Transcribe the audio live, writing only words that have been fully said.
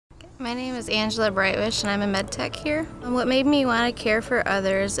My name is Angela Brightwish and I'm a med tech here. What made me want to care for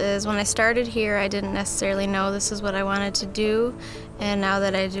others is when I started here I didn't necessarily know this is what I wanted to do, and now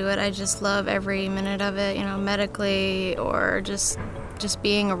that I do it I just love every minute of it, medically or just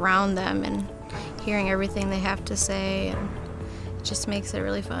being around them and hearing everything they have to say, and it just makes it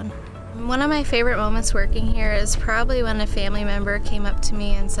really fun. One of my favorite moments working here is probably when a family member came up to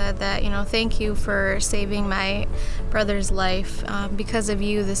me and said that, thank you for saving my brother's life. Because of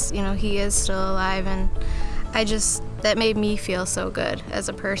you, he is still alive, and that made me feel so good as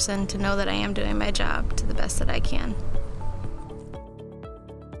a person to know that I am doing my job to the best that I can.